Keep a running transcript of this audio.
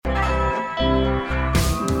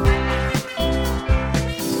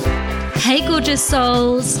Hey gorgeous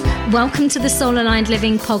souls, welcome to the Soul Aligned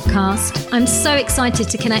Living podcast. I'm so excited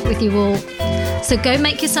to connect with you all. So go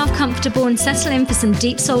make yourself comfortable and settle in for some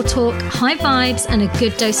deep soul talk, high vibes and a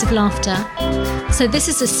good dose of laughter. So this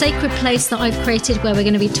is a sacred place that I've created where we're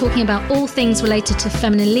going to be talking about all things related to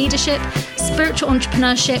feminine leadership, spiritual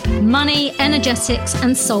entrepreneurship, money, energetics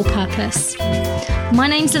and soul purpose. My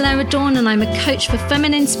name's Alara Dawn and I'm a coach for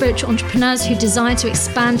feminine spiritual entrepreneurs who desire to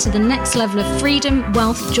expand to the next level of freedom,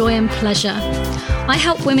 wealth, joy and pleasure. I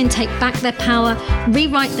help women take back their power,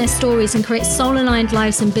 rewrite their stories and create soul-aligned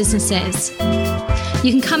lives and businesses.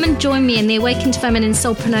 You can come and join me in the Awakened Feminine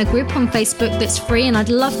Soulpreneur group on Facebook that's free and I'd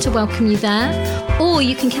love to welcome you there. Or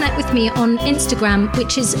you can connect with me on Instagram,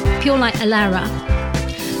 which is Pure Light Alara.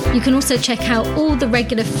 You can also check out all the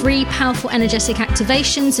regular free, powerful, energetic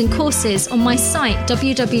activations and courses on my site,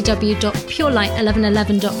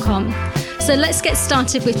 www.purelight1111.com. So let's get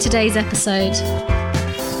started with today's episode.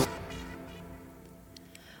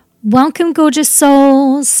 Welcome, gorgeous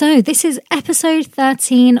souls. So this is episode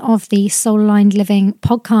 13 of the Soul Aligned Living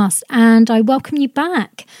podcast, and I welcome you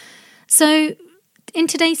back. So in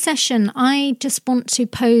today's session, I just want to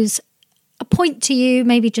pose a point to you,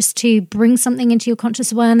 maybe just to bring something into your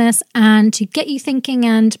conscious awareness and to get you thinking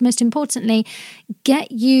and, most importantly,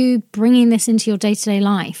 get you bringing this into your day-to-day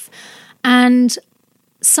life. And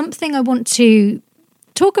something I want to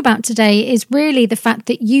talk about today is really the fact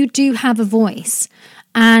that you do have a voice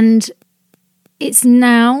and it's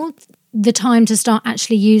now the time to start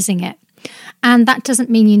actually using it. And that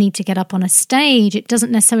doesn't mean you need to get up on a stage. It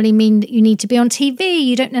doesn't necessarily mean that you need to be on TV.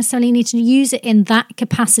 You don't necessarily need to use it in that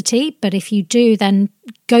capacity. But if you do, then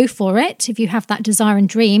go for it. If you have that desire and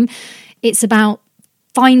dream, it's about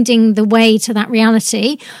finding the way to that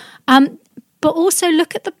reality. But also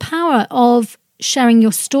look at the power of sharing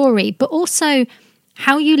your story, but also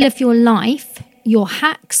how you live your life, your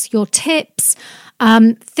hacks, your tips,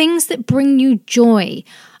 things that bring you joy.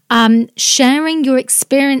 Sharing your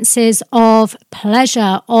experiences of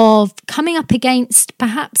pleasure, of coming up against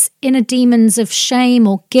perhaps inner demons of shame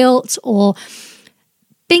or guilt, or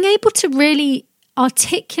being able to really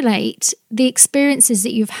articulate the experiences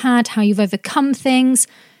that you've had, how you've overcome things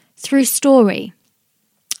through story.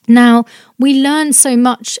 Now, we learn so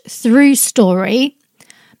much through story,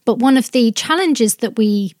 but one of the challenges that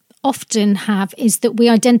we often have is that we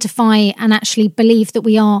identify and actually believe that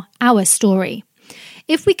we are our story.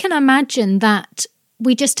 If we can imagine that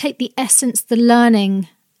we just take the essence, the learning,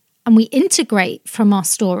 and we integrate from our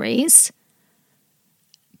stories,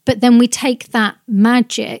 but then we take that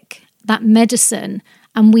magic, that medicine,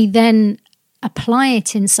 and we then apply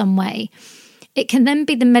it in some way, it can then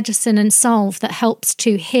be the medicine and salve that helps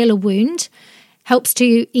to heal a wound, helps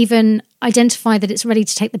to even identify that it's ready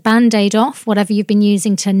to take the Band-Aid off, whatever you've been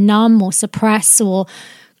using to numb or suppress or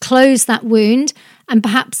close that wound, and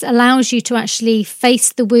perhaps allows you to actually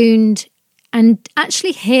face the wound and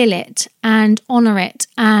actually heal it and honour it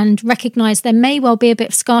and recognise there may well be a bit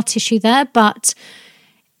of scar tissue there, but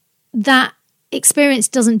that experience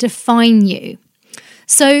doesn't define you.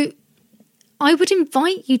 So I would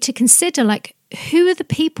invite you to consider, who are the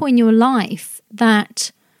people in your life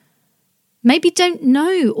that maybe don't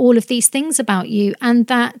know all of these things about you, and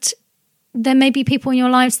that there may be people in your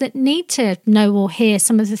lives that need to know or hear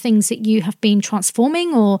some of the things that you have been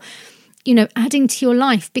transforming or, adding to your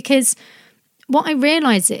life. Because what I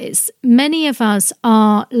realize is many of us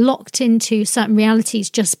are locked into certain realities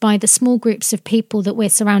just by the small groups of people that we're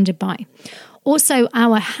surrounded by. Also,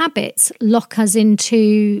 our habits lock us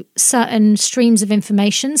into certain streams of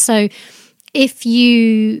information. So if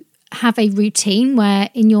you have a routine where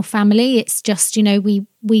in your family it's just,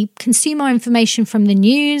 we consume our information from the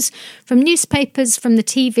news, from newspapers, from the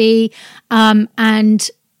TV, and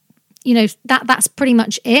that's pretty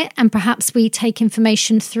much it. And perhaps we take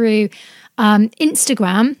information through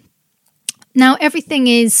Instagram. Now everything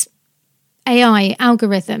is AI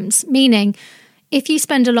algorithms, meaning if you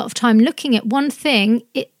spend a lot of time looking at one thing,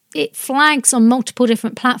 it flags on multiple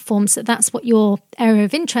different platforms that that's what your area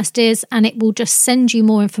of interest is, and it will just send you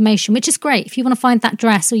more information, which is great. If you want to find that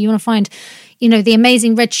dress, or you want to find, the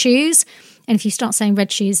amazing red shoes, and if you start saying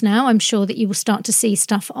red shoes now, I'm sure that you will start to see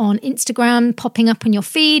stuff on Instagram popping up on your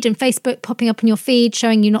feed and Facebook popping up on your feed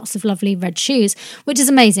showing you lots of lovely red shoes, which is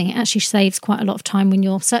amazing. It actually saves quite a lot of time when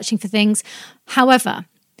you're searching for things. However,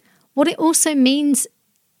 what it also means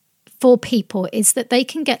for people is that they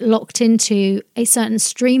can get locked into a certain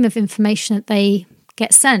stream of information that they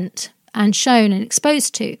get sent and shown and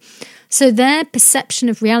exposed to. So their perception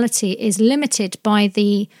of reality is limited by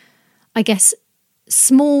the,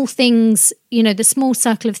 small things, the small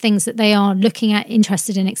circle of things that they are looking at,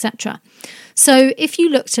 interested in, etc. So if you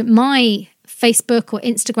looked at my Facebook or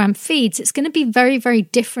Instagram feeds, it's going to be very, very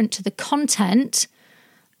different to the content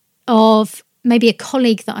of maybe a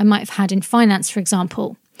colleague that I might have had in finance, for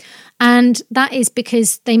example. And that is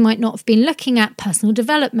because they might not have been looking at personal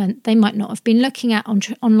development. They might not have been looking at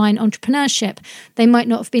online entrepreneurship. They might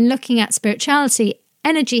not have been looking at spirituality,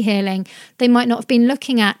 energy healing. They might not have been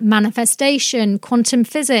looking at manifestation, quantum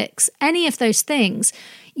physics, any of those things.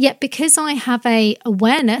 Yet because I have a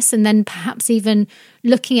awareness, and then perhaps even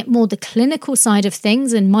looking at more the clinical side of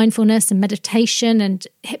things and mindfulness and meditation and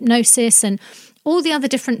hypnosis and all the other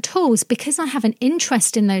different tools, because I have an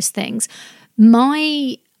interest in those things,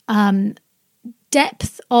 my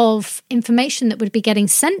depth of information that would be getting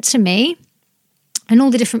sent to me and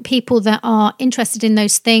all the different people that are interested in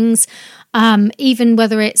those things, even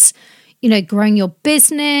whether it's, growing your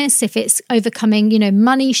business, if it's overcoming,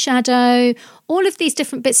 money shadow, all of these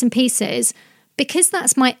different bits and pieces, because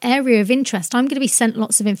that's my area of interest, I'm going to be sent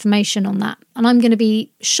lots of information on that. And I'm going to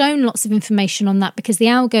be shown lots of information on that because the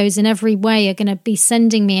algos in every way are going to be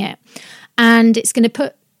sending me it. And it's going to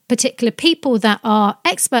put particular people that are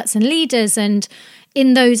experts and leaders and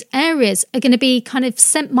in those areas are going to be kind of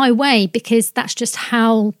sent my way, because that's just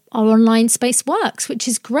how our online space works, which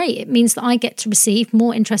is great. It means that I get to receive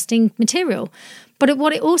more interesting material. But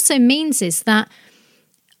what it also means is that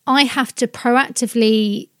I have to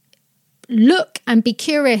proactively look and be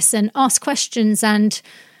curious and ask questions and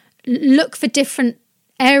look for different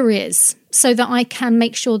areas so that I can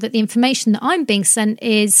make sure that the information that I'm being sent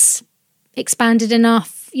is expanded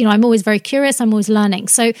enough. I'm always very curious. I'm always learning.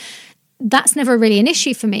 So that's never really an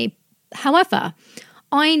issue for me. However,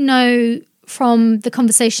 I know from the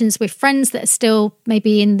conversations with friends that are still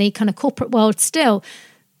maybe in the kind of corporate world still,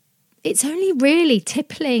 it's only really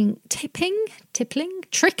trickling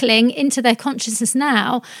into their consciousness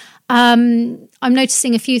now. I'm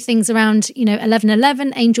noticing a few things around,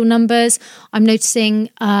 1111, angel numbers. I'm noticing,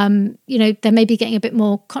 they may be getting a bit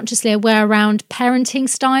more consciously aware around parenting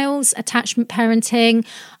styles, attachment parenting,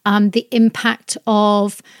 the impact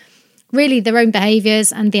of really their own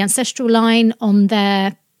behaviors and the ancestral line on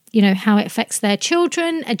their, how it affects their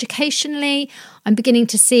children educationally. I'm beginning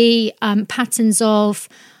to see patterns of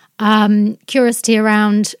curiosity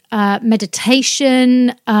around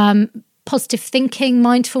meditation, positive thinking,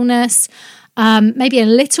 mindfulness, maybe a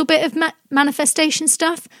little bit of manifestation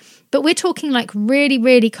stuff, but we're talking like really,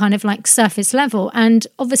 really kind of like surface level. And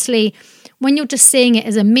obviously, when you're just seeing it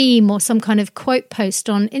as a meme or some kind of quote post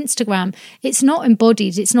on Instagram, it's not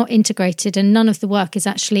embodied, it's not integrated, and none of the work is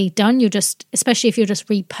actually done. You're just, especially if you're just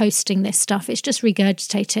reposting this stuff, it's just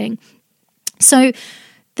regurgitating. So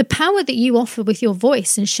the power that you offer with your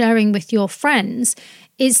voice and sharing with your friends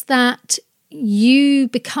is that you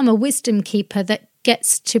become a wisdom keeper that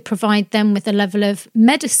gets to provide them with a level of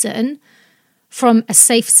medicine from a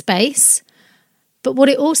safe space. But what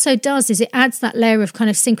it also does is it adds that layer of kind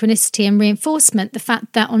of synchronicity and reinforcement, the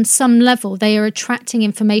fact that on some level they are attracting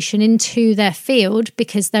information into their field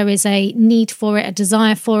because there is a need for it, a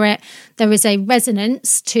desire for it, there is a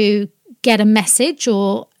resonance to get a message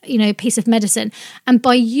or, a piece of medicine. And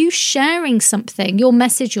by you sharing something, your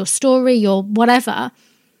message, your story, your whatever,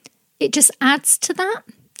 it just adds to that.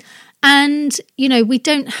 And, we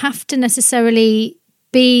don't have to necessarily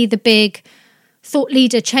be the big thought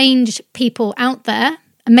leader, change people out there.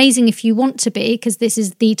 Amazing if you want to be, because this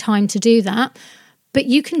is the time to do that. But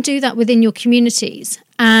you can do that within your communities.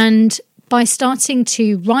 And by starting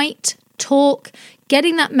to write, talk,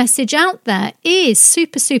 getting that message out there is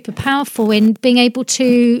super, super powerful in being able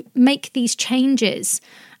to make these changes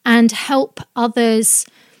and help others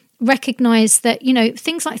recognize that,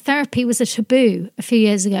 things like therapy was a taboo a few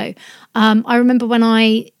years ago. I remember when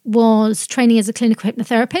I was training as a clinical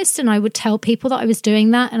hypnotherapist and I would tell people that I was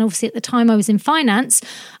doing that. And obviously at the time I was in finance,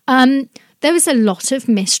 there was a lot of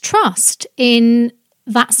mistrust in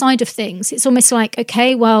that side of things. It's almost like,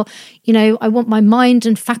 okay, well, I want my mind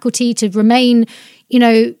and faculty to remain,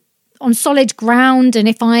 on solid ground. And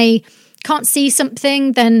if I can't see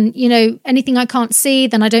something, then, anything I can't see,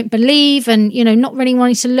 then I don't believe. And, not really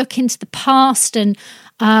wanting to look into the past and,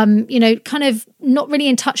 kind of not really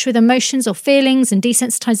in touch with emotions or feelings and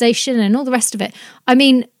desensitization and all the rest of it. I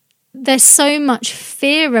mean, there's so much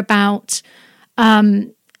fear about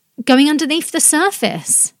going underneath the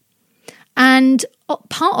surface. And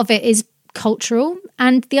part of it is cultural,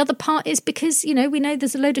 and the other part is because, we know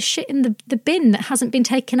there's a load of shit in the bin that hasn't been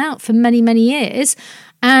taken out for many, many years.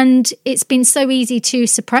 And it's been so easy to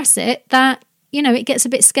suppress it that, it gets a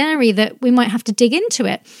bit scary that we might have to dig into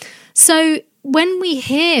it. So when we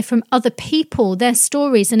hear from other people their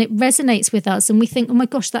stories and it resonates with us and we think, oh my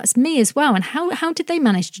gosh, that's me as well, and how did they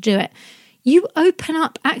manage to do it? You open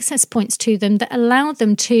up access points to them that allow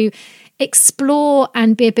them to explore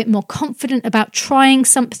and be a bit more confident about trying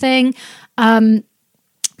something.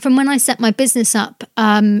 From when I set my business up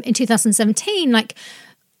in 2017, like,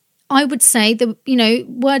 I would say that,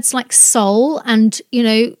 words like soul and,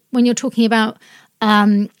 when you're talking about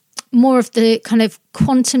more of the kind of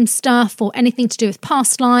quantum stuff or anything to do with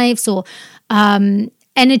past lives or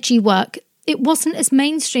energy work, it wasn't as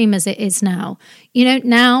mainstream as it is now.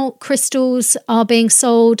 Now crystals are being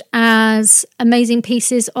sold as amazing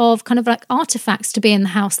pieces of kind of like artifacts to be in the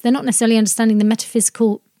house. They're not necessarily understanding the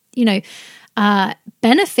metaphysical,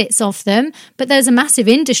 benefits of them, but there's a massive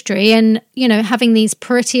industry, and having these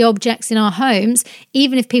pretty objects in our homes,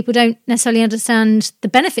 even if people don't necessarily understand the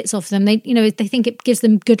benefits of them, they think it gives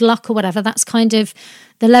them good luck or whatever. That's kind of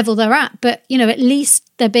the level they're at, but at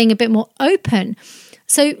least they're being a bit more open.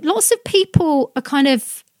 So lots of people are kind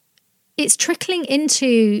of, it's trickling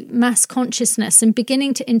into mass consciousness and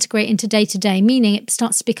beginning to integrate into day-to-day, meaning it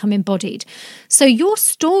starts to become embodied. So your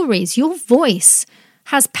stories, your voice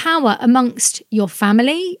has power amongst your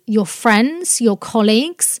family, your friends, your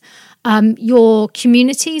colleagues, your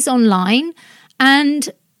communities online. And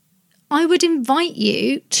I would invite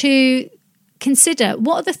you to consider,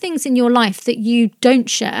 what are the things in your life that you don't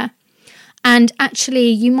share? And actually,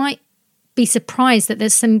 you might be surprised that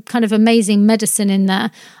there's some kind of amazing medicine in there,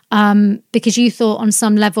 because you thought on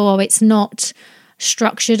some level, oh, it's not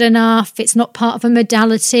structured enough, it's not part of a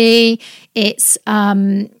modality, it's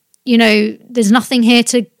there's nothing here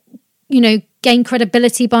to, gain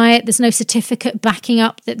credibility by it. There's no certificate backing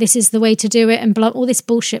up that this is the way to do it and all this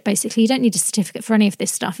bullshit, basically. You don't need a certificate for any of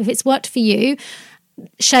this stuff. If it's worked for you,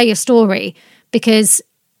 share your story, because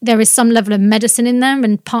there is some level of medicine in there,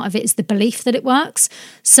 and part of it is the belief that it works.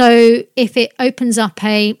 So if it opens up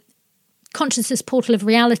a consciousness portal of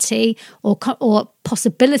reality or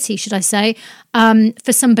possibility, should I say,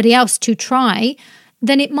 for somebody else to try,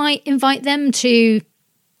 then it might invite them to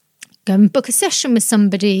go and book a session with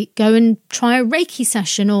somebody, go and try a Reiki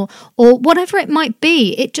session or whatever it might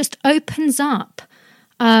be. It just opens up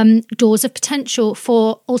doors of potential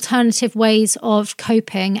for alternative ways of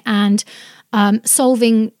coping and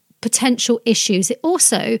solving potential issues. It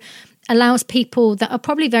also allows people that are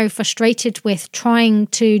probably very frustrated with trying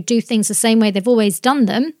to do things the same way they've always done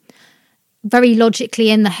them, very logically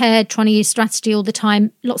in the head, trying to use strategy all the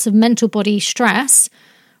time, lots of mental body stress,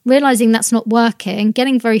 realizing that's not working,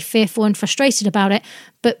 getting very fearful and frustrated about it.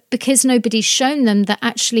 But because nobody's shown them that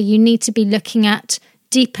actually you need to be looking at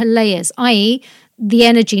deeper layers, i.e., the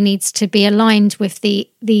energy needs to be aligned with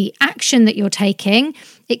the action that you're taking.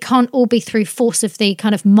 It can't all be through force of the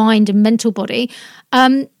kind of mind and mental body.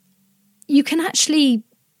 You can actually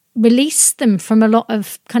release them from a lot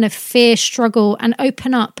of kind of fear, struggle, and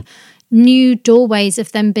open up new doorways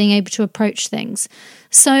of them being able to approach things.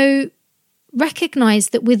 So recognize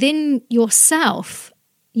that within yourself,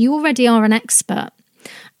 you already are an expert,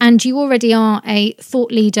 and you already are a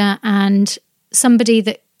thought leader and somebody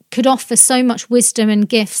that could offer so much wisdom and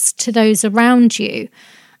gifts to those around you.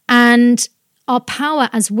 And our power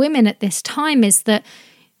as women at this time is that,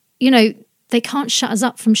 they can't shut us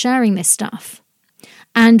up from sharing this stuff.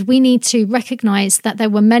 And we need to recognize that there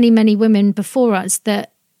were many, many women before us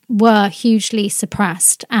that were hugely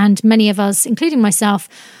suppressed. And many of us, including myself,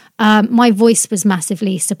 my voice was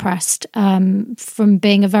massively suppressed from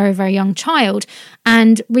being a very, very young child,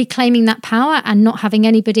 and reclaiming that power and not having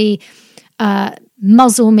anybody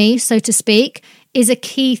muzzle me, so to speak, is a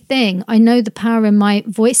key thing. I know the power in my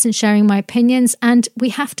voice and sharing my opinions, and we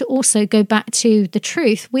have to also go back to the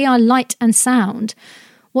truth. We are light and sound.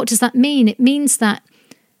 What does that mean? It means that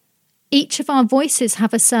each of our voices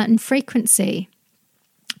have a certain frequency.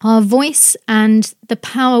 Our voice and the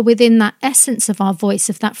power within that essence of our voice,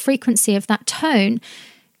 of that frequency, of that tone,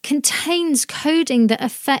 contains coding that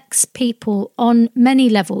affects people on many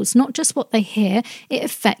levels, not just what they hear, it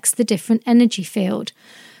affects the different energy field.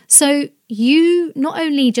 So you not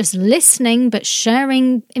only just listening, but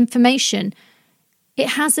sharing information, it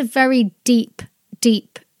has a very deep,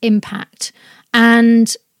 deep impact.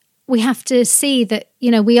 And we have to see that,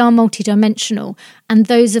 we are multidimensional, and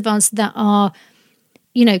those of us that are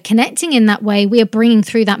connecting in that way, we are bringing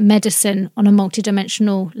through that medicine on a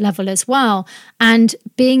multidimensional level as well. And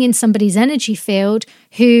being in somebody's energy field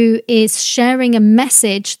who is sharing a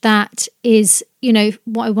message that is,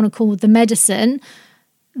 what I want to call the medicine,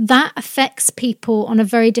 that affects people on a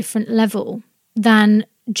very different level than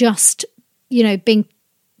just, being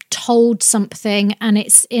told something and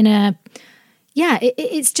it's in a,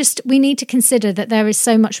 it's just, we need to consider that there is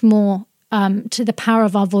so much more to the power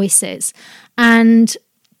of our voices. And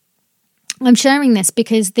I'm sharing this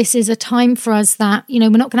because this is a time for us that, we're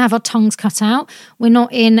not going to have our tongues cut out. We're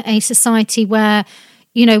not in a society where,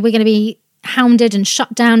 we're going to be hounded and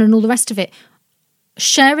shut down and all the rest of it.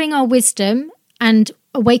 Sharing our wisdom and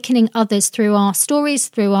awakening others through our stories,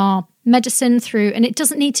 through our medicine, and it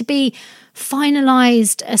doesn't need to be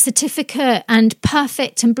finalized, a certificate and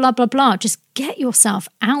perfect and blah, blah, blah. Just get yourself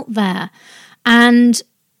out there. And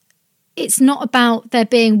it's not about there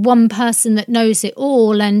being one person that knows it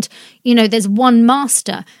all and, there's one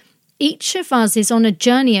master. Each of us is on a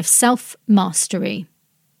journey of self-mastery,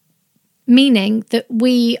 meaning that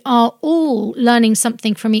we are all learning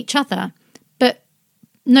something from each other, but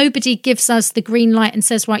nobody gives us the green light and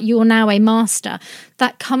says, right, you're now a master.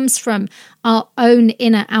 That comes from our own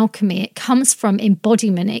inner alchemy. It comes from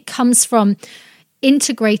embodiment. It comes from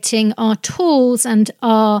integrating our tools and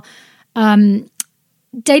our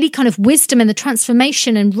daily kind of wisdom and the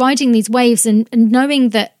transformation and riding these waves and knowing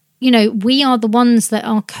that, we are the ones that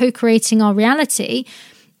are co-creating our reality.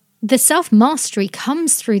 The self-mastery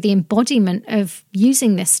comes through the embodiment of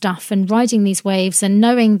using this stuff and riding these waves and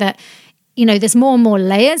knowing that, there's more and more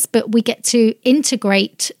layers, but we get to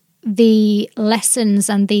integrate the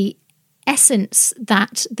lessons and the essence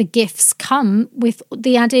that the gifts come with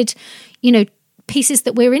the added, pieces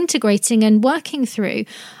that we're integrating and working through.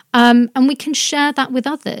 And we can share that with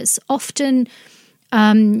others. Often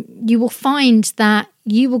you will find that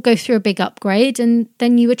you will go through a big upgrade and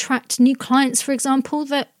then you attract new clients, for example,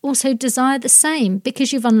 that also desire the same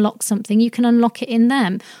because you've unlocked something. You can unlock it in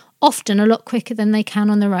them, often a lot quicker than they can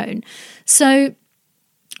on their own. So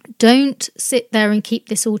don't sit there and keep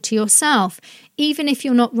this all to yourself. Even if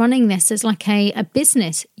you're not running this as like a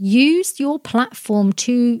business, use your platform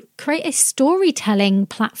to create a storytelling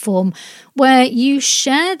platform where you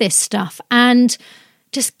share this stuff and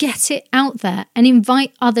just get it out there and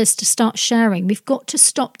invite others to start sharing. We've got to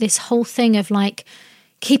stop this whole thing of like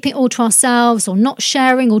keeping it all to ourselves or not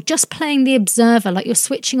sharing or just playing the observer like you're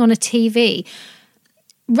switching on a TV.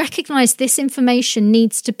 Recognize this information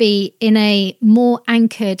needs to be in a more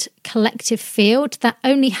anchored collective field that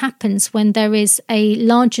only happens when there is a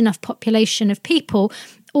large enough population of people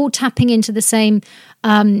all tapping into the same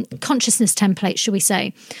consciousness template, shall we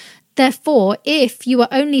say. Therefore, if you are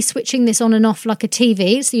only switching this on and off like a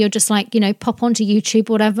TV, so you're just like, pop onto YouTube,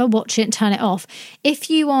 whatever, watch it and turn it off. If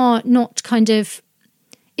you are not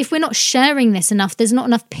if we're not sharing this enough, there's not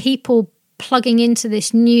enough people plugging into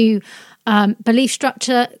this new belief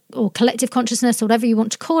structure or collective consciousness or whatever you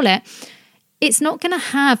want to call it, it's not going to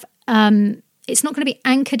have, it's not going to be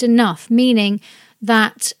anchored enough, meaning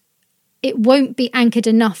that it won't be anchored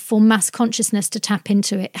enough for mass consciousness to tap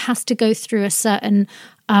into it. It has to go through a certain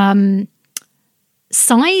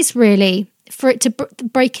size, really, for it to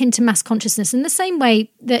break into mass consciousness. In the same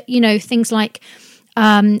way that, things like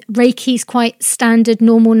Reiki is quite standard,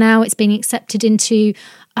 normal now. It's being accepted into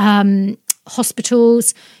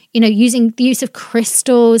hospitals, using the use of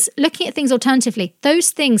crystals, looking at things alternatively.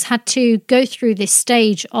 Those things had to go through this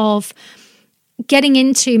stage of getting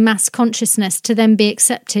into mass consciousness to then be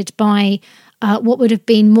accepted by what would have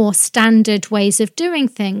been more standard ways of doing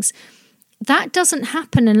things. That doesn't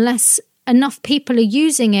happen unless enough people are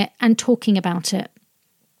using it and talking about it.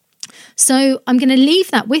 So I'm going to leave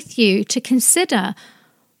that with you to consider,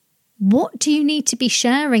 what do you need to be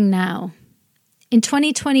sharing now? In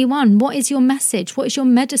 2021, what is your message? What is your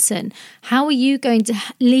medicine? How are you going to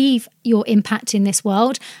leave your impact in this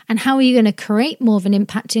world? And how are you going to create more of an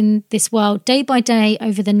impact in this world day by day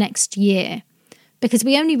over the next year? Because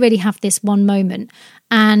we only really have this one moment.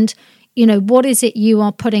 And, what is it you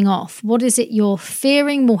are putting off? What is it you're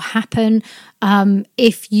fearing will happen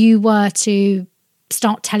if you were to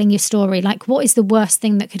start telling your story? Like, what is the worst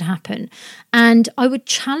thing that could happen? And I would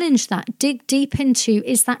challenge that, dig deep into,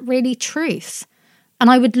 is that really truth? And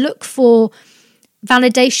I would look for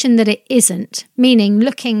validation that it isn't, meaning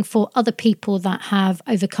looking for other people that have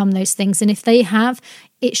overcome those things. And if they have,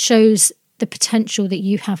 it shows the potential that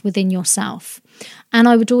you have within yourself. And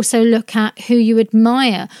I would also look at who you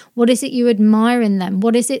admire. What is it you admire in them?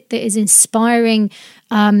 What is it that is inspiring?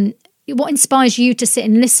 What inspires you to sit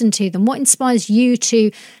and listen to them? What inspires you to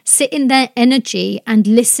sit in their energy and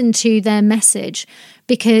listen to their message?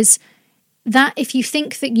 Because that, if you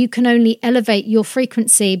think that you can only elevate your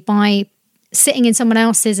frequency by sitting in someone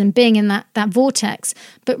else's and being in that vortex,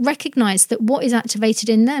 but recognize that what is activated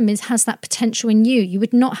in them has that potential in you. You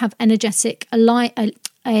would not have energetic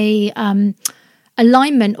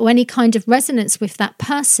alignment or any kind of resonance with that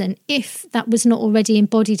person if that was not already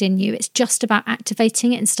embodied in you. It's just about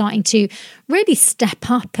activating it and starting to really step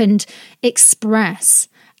up and express.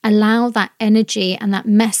 Allow that energy and that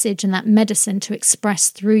message and that medicine to express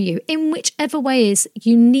through you in whichever way is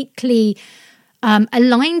uniquely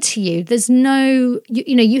aligned to you. There's no,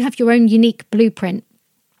 you have your own unique blueprint.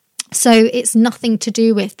 So it's nothing to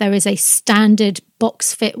do with there is a standard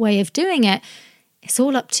box fit way of doing it. It's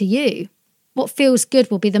all up to you. What feels good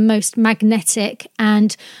will be the most magnetic,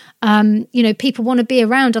 and people want to be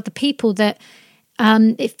around other people that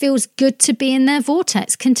it feels good to be in their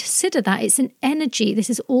vortex. Consider that it's an energy. This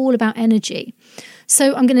is all about energy.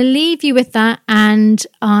 So I'm going to leave you with that, and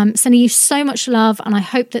sending you so much love. And I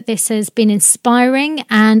hope that this has been inspiring,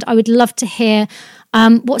 and I would love to hear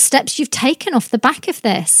what steps you've taken off the back of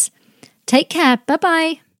this. Take care.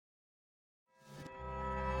 Bye-bye.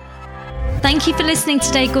 Thank you for listening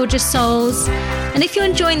today, gorgeous souls. And if you're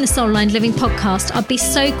enjoying the Soul Aligned Living podcast, I'd be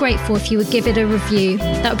so grateful if you would give it a review.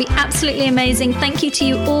 That would be absolutely amazing. Thank you to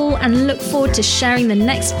you all, and look forward to sharing the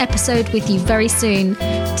next episode with you very soon.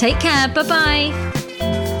 Take care. Bye-bye.